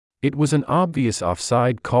It was an obvious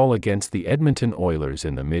offside call against the Edmonton Oilers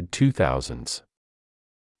in the mid-2000s.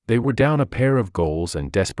 They were down a pair of goals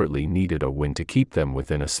and desperately needed a win to keep them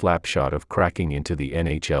within a slapshot of cracking into the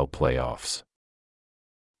NHL playoffs.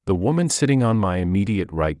 The woman sitting on my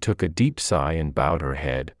immediate right took a deep sigh and bowed her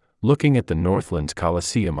head, looking at the Northlands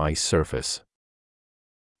Coliseum ice surface.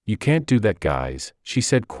 "You can't do that, guys," she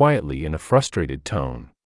said quietly in a frustrated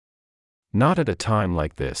tone. "Not at a time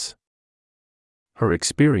like this." Her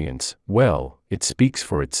experience, well, it speaks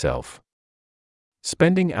for itself.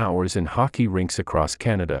 Spending hours in hockey rinks across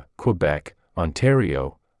Canada, Quebec,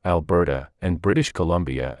 Ontario, Alberta, and British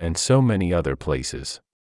Columbia, and so many other places.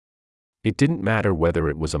 It didn't matter whether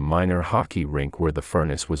it was a minor hockey rink where the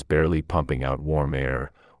furnace was barely pumping out warm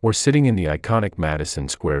air, or sitting in the iconic Madison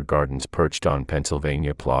Square Gardens perched on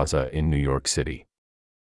Pennsylvania Plaza in New York City.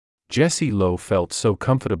 Jessie Lowe felt so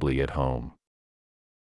comfortably at home.